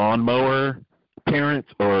hearing lawnmower parents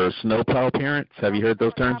or snowplow parents? Have you heard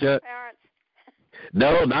those terms yet? Parents.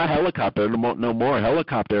 No, not helicopter. No more.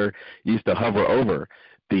 Helicopter used to hover over.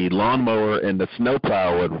 The lawnmower and the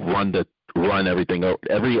snowplow would run everything,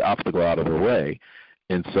 every obstacle out of their way.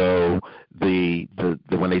 And so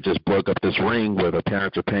when they just broke up this ring where the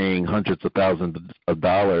parents are paying hundreds of thousands of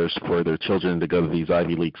dollars for their children to go to these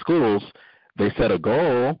Ivy League schools, they set a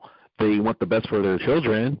goal they want the best for their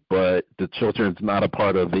children, but the children's not a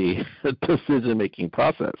part of the decision-making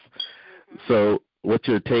process. Mm-hmm. So what's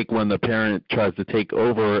your take when the parent tries to take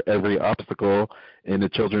over every obstacle and the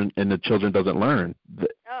children doesn't learn?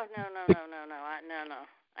 Oh, no.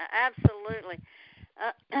 Absolutely.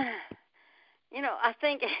 I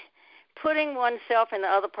think putting oneself in the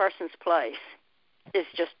other person's place is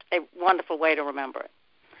just a wonderful way to remember it.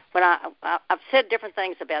 When I've said different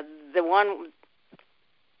things about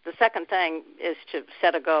the second thing is to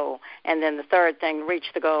set a goal, and then the third thing, reach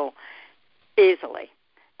the goal easily.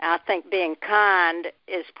 I think being kind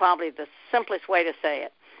is probably the simplest way to say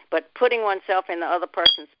it, but putting oneself in the other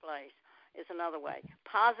person's place is another way.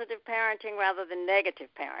 Positive parenting rather than negative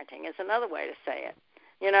parenting is another way to say it.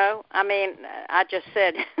 I just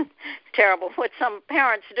said terrible what some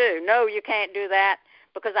parents do. No, you can't do that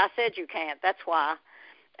because I said you can't. That's why.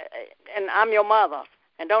 And I'm your mother.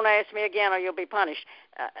 And don't ask me again or you'll be punished.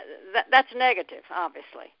 That's negative,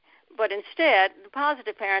 obviously. But instead, the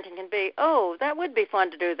positive parenting can be, oh, that would be fun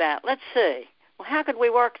to do that. Let's see. Well, how could we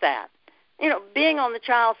work that? Being on the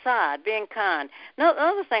child's side, being kind. Now, the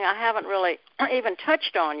other thing I haven't really even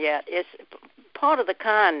touched on yet is part of the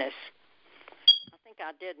kindness. I think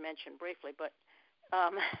I did mention briefly, but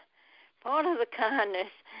part of the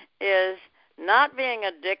kindness is not being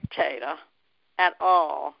a dictator at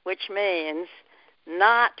all, which means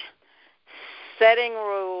not setting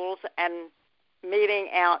rules and meting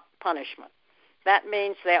out punishment. That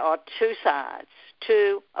means there are two sides,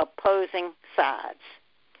 two opposing sides.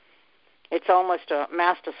 It's almost a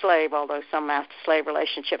master-slave, although some master-slave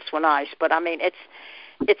relationships were nice. But,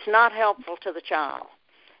 it's not helpful to the child.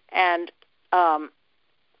 And I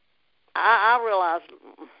realized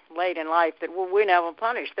late in life that we never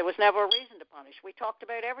punished. There was never a reason to punish. We talked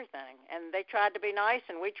about everything, and they tried to be nice,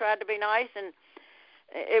 and we tried to be nice, and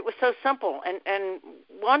it was so simple and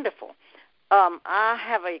wonderful. I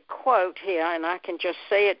have a quote here, and I can just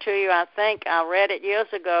say it to you. I think I read it years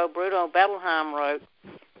ago. Bruno Bettelheim wrote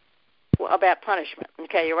about punishment.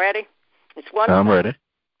 Okay, you ready? It's one. I'm ready.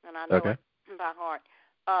 And I know it by heart.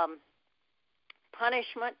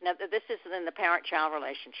 Punishment. Now, this is in the parent-child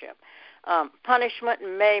relationship. Punishment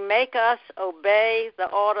may make us obey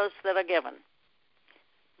the orders that are given,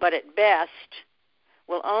 but at best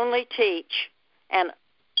will only teach an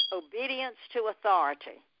obedience to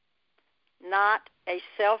authority, not a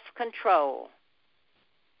self-control,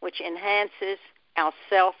 which enhances our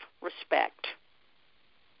self-respect.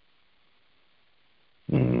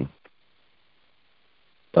 Mm.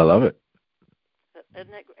 I love it.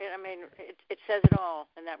 Isn't it? It says it all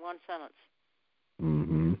in that one sentence.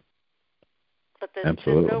 Mm-hmm. But there's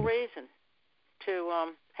no reason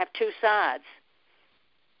to have two sides.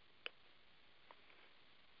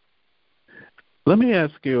 Let me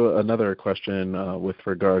ask you another question with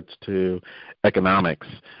regards to economics.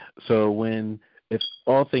 So if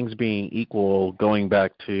all things being equal, going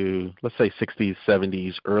back to, let's say, 60s,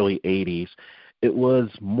 70s, early 80s, it was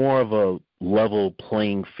more of a level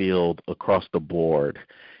playing field across the board.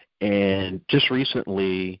 And just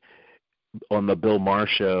recently on the Bill Maher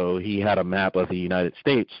show, he had a map of the United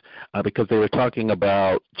States because they were talking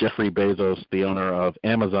about Jeffrey Bezos, the owner of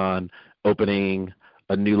Amazon, opening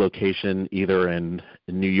a new location either in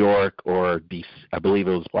New York or DC, I believe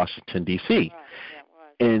it was Washington, D.C. Right.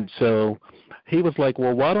 Yeah, and so he was like,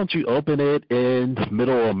 well, why don't you open it in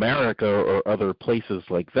Middle America or other places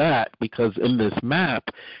like that? Because in this map,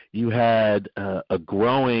 you had a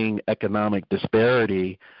growing economic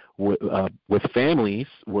disparity with families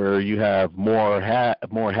where you have more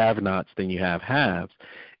have-nots than you have haves.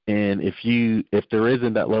 And if there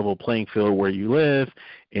isn't that level playing field where you live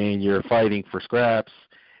and you're fighting for scraps,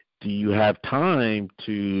 do you have time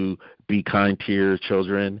to be kind to your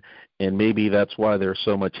children? And maybe that's why there's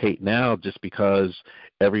so much hate now, just because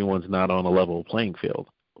everyone's not on a level playing field.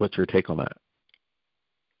 What's your take on that?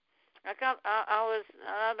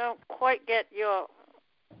 I don't quite get your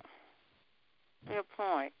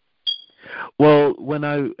point. Well, when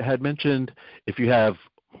I had mentioned if you have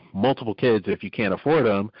multiple kids, if you can't afford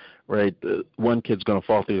them, right, one kid's going to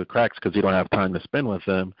fall through the cracks because you don't have time to spend with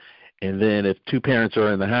them. And then if two parents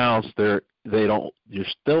are in the house, you're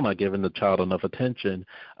still not giving the child enough attention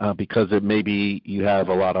because maybe you have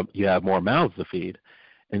more mouths to feed.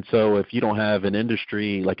 And so if you don't have an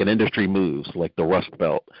industry moves, like the Rust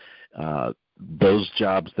Belt, those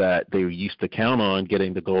jobs that they used to count on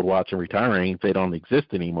getting the gold watch and retiring, they don't exist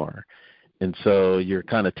anymore. And so you're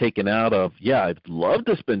kind of taken out of, I'd love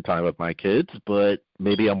to spend time with my kids, but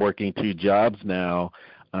maybe I'm working two jobs now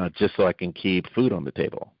just so I can keep food on the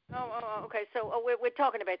table. Okay. So we're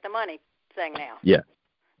talking about the money thing now. Yeah,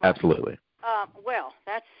 absolutely. Well,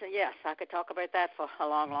 yes, I could talk about that for a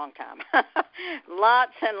long, long time.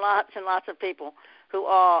 Lots and lots and lots of people who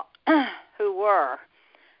were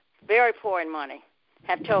very poor in money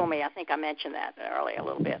have told me, I think I mentioned that earlier a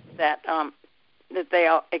little bit, that they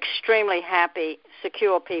are extremely happy,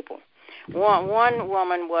 secure people. One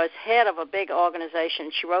woman was head of a big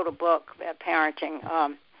organization. She wrote a book about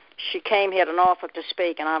parenting. She came here to Norfolk to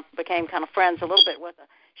speak, and I became kind of friends a little bit with her.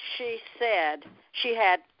 She said she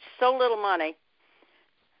had so little money.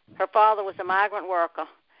 Her father was a migrant worker,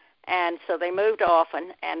 and so they moved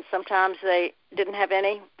often, and sometimes they didn't have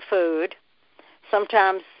any food.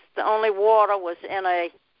 Sometimes the only water was in a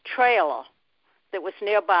trailer that was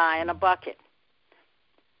nearby in a bucket.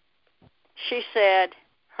 She said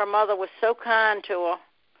her mother was so kind to her,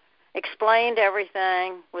 explained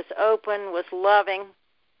everything, was open, was loving,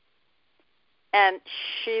 and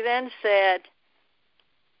she then said,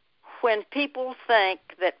 when people think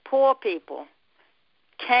that poor people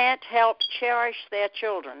can't help cherish their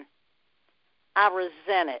children, I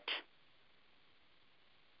resent it.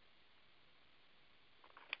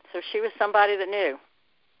 So she was somebody that knew.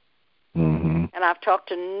 Mm-hmm. And I've talked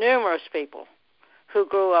to numerous people who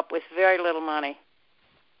grew up with very little money,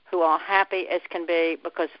 who are happy as can be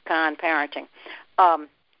because of kind parenting.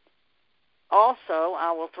 Also,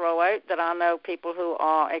 I will throw out that I know people who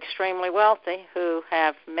are extremely wealthy who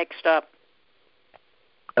have mixed up.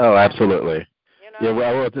 Oh, absolutely. You know? Yeah,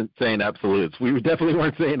 well, I wasn't saying absolutes. We definitely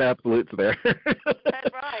weren't saying absolutes there.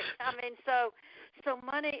 That's right. I mean, so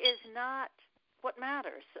money is not what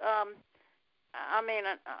matters. I mean,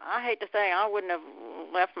 I hate to say I wouldn't have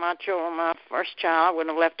left my children, my first child, I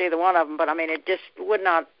wouldn't have left either one of them, but I mean, it just would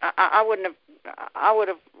not, I would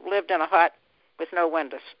have lived in a hut with no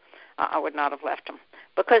windows. I would not have left them.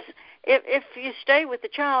 Because if you stay with the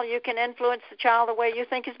child, you can influence the child the way you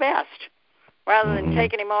think is best. Rather than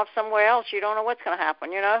taking him off somewhere else, you don't know what's going to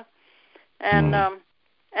happen, you know? And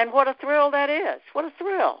and what a thrill that is. What a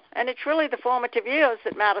thrill. And it's really the formative years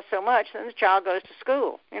that matter so much. Then the child goes to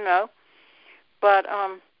school, you know? But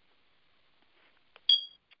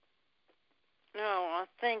no, I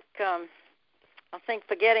think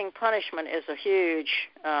forgetting punishment is a huge.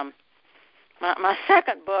 My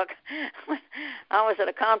second book, I was at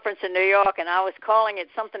a conference in New York, and I was calling it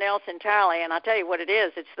something else entirely. And I tell you what it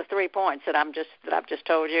is. It's the 3 points that I've just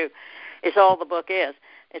told you. Is all the book is.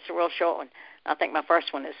 It's a real short one. I think my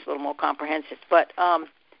first one is a little more comprehensive. But what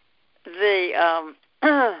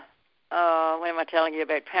am I telling you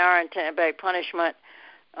about parenting, about punishment?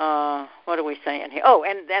 What are we saying here? Oh,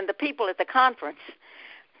 and the people at the conference,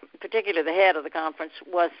 particularly the head of the conference,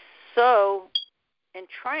 was so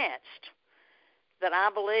entranced that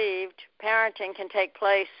I believed parenting can take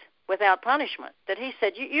place without punishment, that he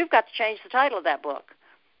said, you've got to change the title of that book.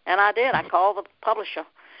 And I did. I called the publisher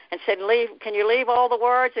and said, can you leave all the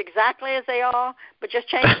words exactly as they are, but just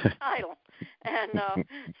change the title? And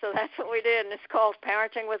so that's what we did, and it's called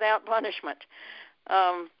Parenting Without Punishment.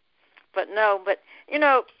 But you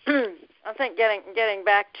know, I think getting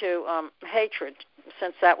back to hatred,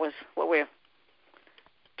 since that was what we're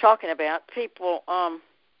talking about, people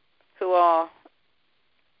who are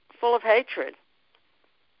full of hatred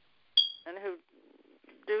and who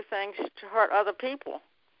do things to hurt other people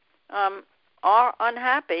are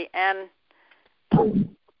unhappy, and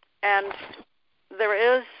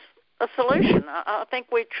there is a solution. I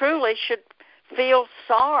think we truly should feel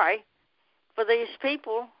sorry for these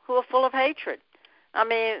people who are full of hatred. I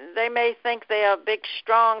mean, they may think they are big,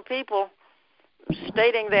 strong people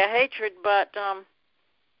stating their hatred, but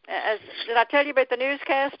did I tell you about the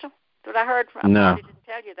newscaster that I heard? I probably didn't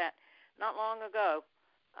tell you that. Not long ago,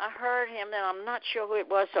 I heard him, and I'm not sure who it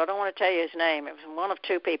was, so I don't want to tell you his name. It was one of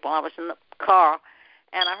two people. I was in the car,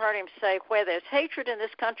 and I heard him say, where there's hatred in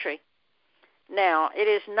this country, now, it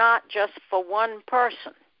is not just for one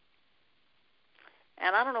person.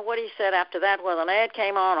 And I don't know what he said after that, whether an ad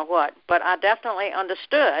came on or what, but I definitely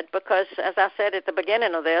understood because, as I said at the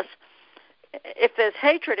beginning of this, if there's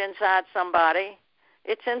hatred inside somebody,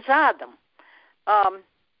 it's inside them.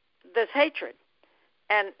 There's hatred,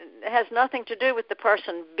 and it has nothing to do with the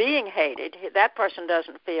person being hated. That person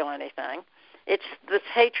doesn't feel anything. It's this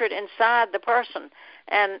hatred inside the person,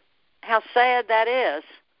 and how sad that is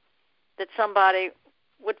that somebody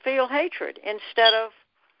would feel hatred instead of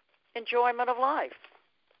enjoyment of life.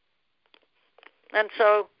 And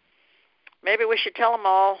so maybe we should tell them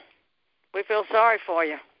all, we feel sorry for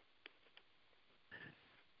you.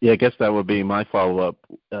 Yeah, I guess that would be my follow-up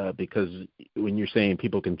because when you're saying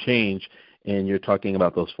people can change and you're talking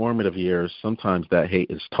about those formative years, sometimes that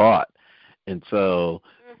hate is taught. And so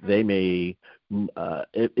they may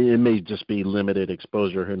it may just be limited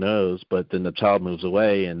exposure, who knows, but then the child moves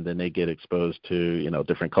away and then they get exposed to,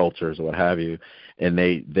 different cultures or what have you, and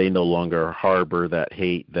they no longer harbor that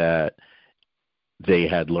hate that they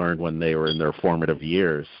had learned when they were in their formative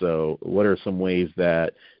years. So what are some ways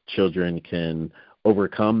that children can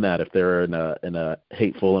overcome that if they're in a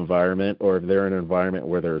hateful environment, or if they're in an environment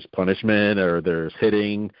where there's punishment or there's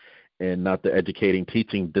hitting and not the educating,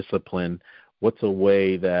 teaching discipline? What's a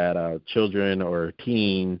way that children or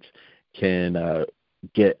teens can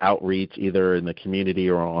get outreach either in the community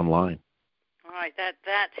or online? All right,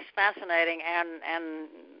 that's fascinating, and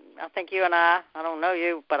I think you and I don't know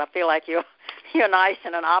you, but I feel like you're nice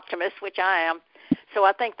and an optimist, which I am. So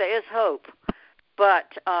I think there is hope, but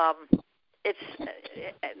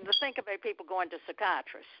think about people going to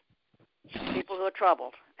psychiatrists, people who are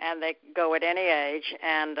troubled, and they go at any age.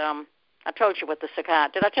 And I told you what the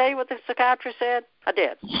psychiatrist. Did I tell you what the psychiatrist said? I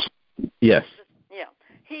did. Yes. Yeah.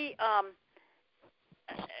 He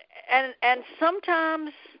and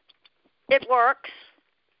sometimes it works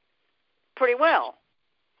pretty well.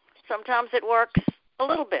 Sometimes it works a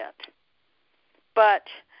little bit. But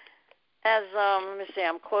as let me see,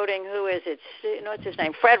 I'm quoting, who is it? What's his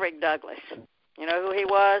name? Frederick Douglass. You know who he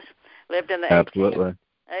was? Lived in the 1800s.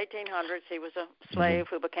 He was a slave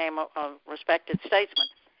who became a respected statesman.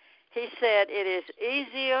 He said, "It is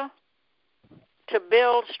easier to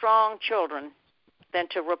build strong children than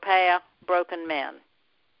to repair broken men."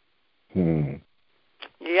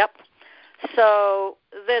 Yep. So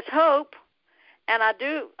there's hope, and I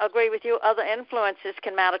do agree with you. Other influences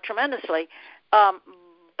can matter tremendously.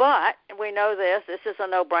 But we know this is a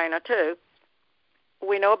no-brainer too.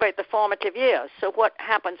 We know about the formative years. So what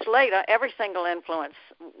happens later, every single influence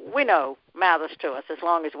we know matters to us as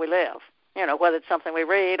long as we live. Whether it's something we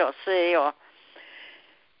read or see or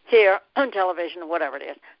hear on television or whatever it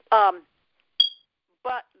is.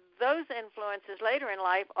 But those influences later in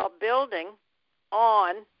life are building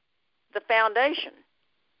on the foundation.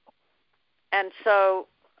 And so,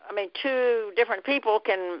 two different people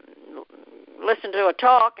can listen to a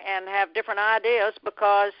talk and have different ideas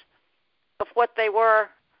because of what they were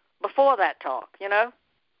before that talk,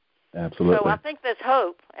 Absolutely. So I think there's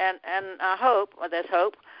hope, and I hope there's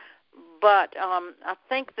hope, but I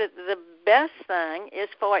think that the best thing is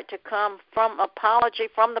for it to come from apology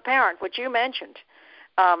from the parent, which you mentioned.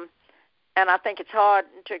 And I think it's hard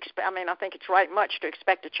to expect, I think it's right much to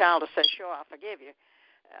expect a child to say, "Sure, I'll forgive you,"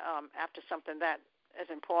 after something that as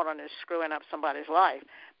important as screwing up somebody's life.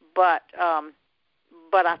 But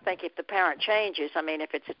I think if the parent changes,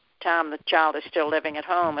 if it's a time the child is still living at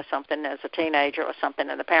home or something as a teenager or something,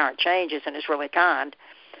 and the parent changes and is really kind,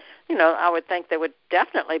 I would think there would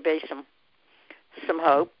definitely be some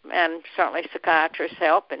hope, and certainly psychiatrists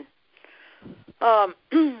help. And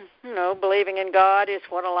believing in God is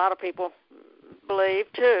what a lot of people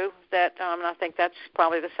believe too. That I think that's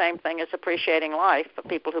probably the same thing as appreciating life for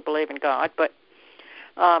people who believe in God. But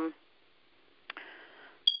I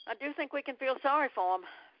do think we can feel sorry for them,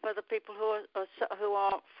 for the people who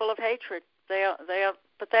are full of hatred. They are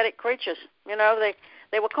pathetic creatures.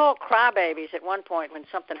 They were called crybabies at one point when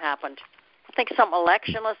something happened. I think some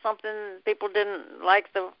election or something. People didn't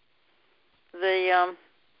like the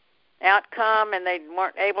outcome, and they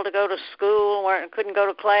weren't able to go to school, couldn't go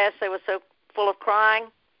to class. They were so full of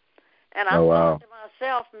crying. And I thought to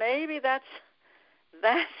myself, maybe that's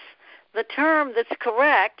the term that's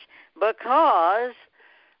correct, because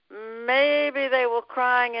maybe they were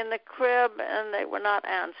crying in the crib and they were not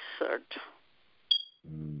answered.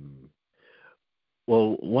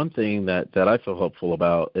 Well, one thing that I feel hopeful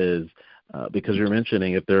about is because you're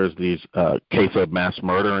mentioning if there's these case of mass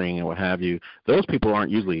murdering and what have you, those people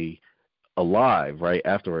aren't usually alive right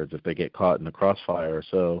afterwards if they get caught in the crossfire.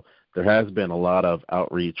 So there has been a lot of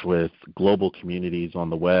outreach with global communities on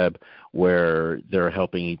the web where they're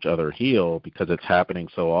helping each other heal, because it's happening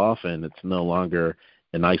so often. It's no longer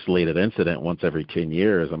an isolated incident once every 10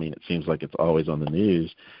 years. It seems like it's always on the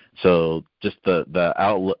news. So just the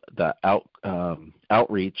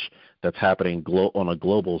outreach that's happening on a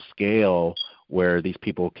global scale, where these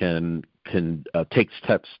people can take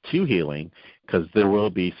steps to healing, because there will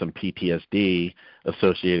be some PTSD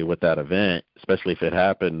associated with that event, especially if it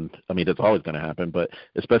happened. It's always going to happen, but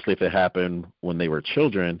especially if it happened when they were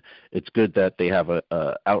children. It's good that they have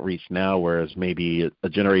a outreach now, whereas maybe a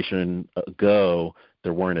generation ago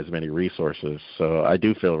there weren't as many resources. So I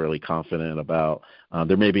do feel really confident about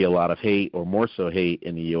there may be a lot of hate, or more so hate,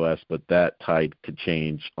 in the U.S., but that tide could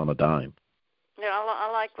change on a dime. Yeah, I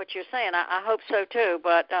like what you're saying. I hope so too.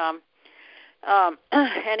 But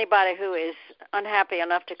anybody who is unhappy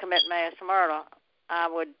enough to commit mass murder, I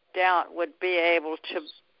would doubt would be able to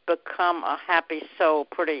become a happy soul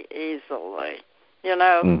pretty easily. You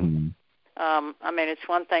know, I mean, it's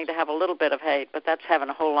one thing to have a little bit of hate, but that's having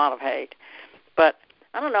a whole lot of hate. But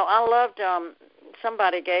I don't know. I loved.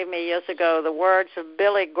 Somebody gave me years ago the words of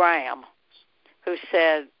Billy Graham, who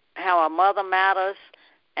said how a mother matters,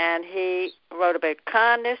 and he wrote about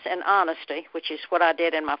kindness and honesty, which is what I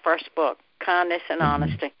did in my first book, Kindness and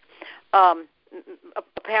Honesty. A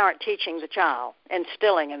parent teaching the child,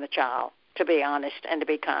 instilling in the child to be honest and to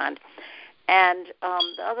be kind. And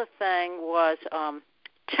the other thing was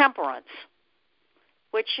temperance,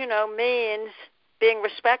 which, you know, means being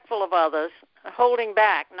respectful of others, holding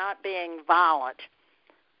back, not being violent.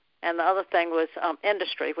 And the other thing was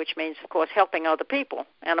industry, which means, of course, helping other people.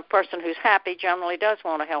 And a person who's happy generally does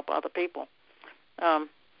want to help other people.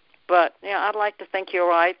 But, you know, I'd like to think you're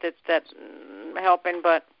right that helping,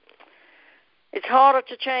 but it's harder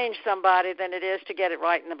to change somebody than it is to get it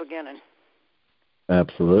right in the beginning.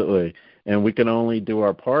 Absolutely. And we can only do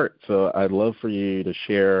our part. So I'd love for you to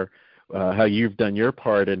share how you've done your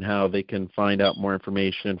part and how they can find out more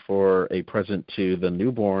information for a present to the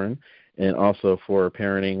newborn and also for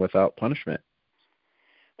parenting without punishment.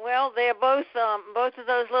 Well, they're both of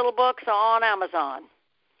those little books are on Amazon,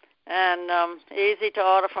 and easy to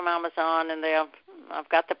order from Amazon. And I've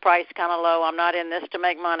got the price kind of low. I'm not in this to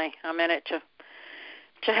make money. I'm in it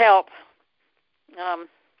to help.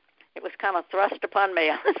 It was kind of thrust upon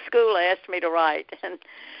me. School asked me to write, and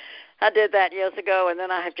I did that years ago, and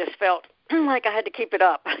then I have just felt like I had to keep it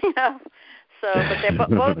up, you know. So, but they're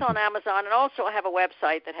both on Amazon, and also I have a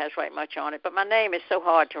website that has right much on it. But my name is so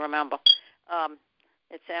hard to remember.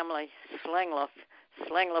 It's Emily Slingloff.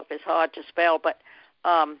 Slingloff is hard to spell, but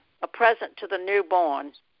A Present to the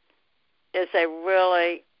Newborn is a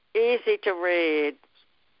really easy to read,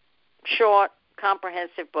 short,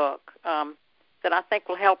 comprehensive book that I think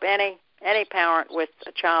will help any parent with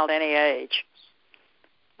a child any age.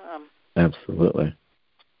 Absolutely.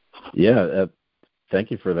 Yeah, thank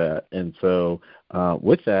you for that. And so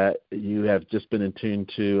with that, you have just been in tune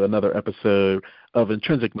to another episode of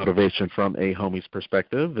Intrinsic Motivation from a Homie's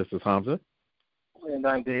Perspective. This is Hamza. And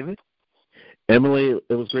I'm David. Emily,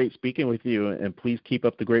 it was great speaking with you, and please keep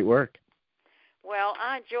up the great work. Well,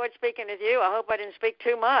 I enjoyed speaking with you. I hope I didn't speak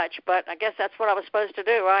too much, but I guess that's what I was supposed to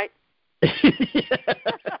do, right?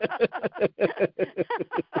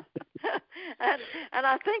 and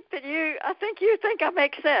I think that you think I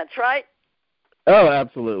make sense, right? Oh,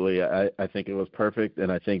 absolutely. I think it was perfect,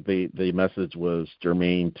 and I think the message was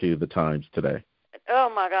germane to the times today. Oh,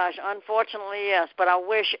 my gosh. Unfortunately, yes. But I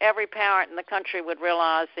wish every parent in the country would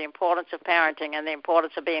realize the importance of parenting and the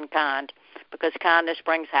importance of being kind, because kindness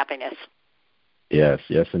brings happiness. Yes,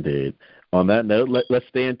 indeed. On that note, let's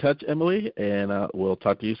stay in touch, Emily, and we'll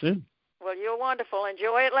talk to you soon. Well, you're wonderful.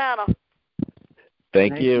 Enjoy Atlanta.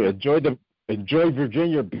 Thank you. Enjoy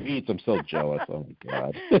Virginia Beach. I'm so jealous. Oh, my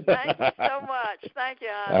God. Thank you so much. Thank you,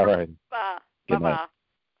 honey. All right. Bye. Good night. Bye-bye.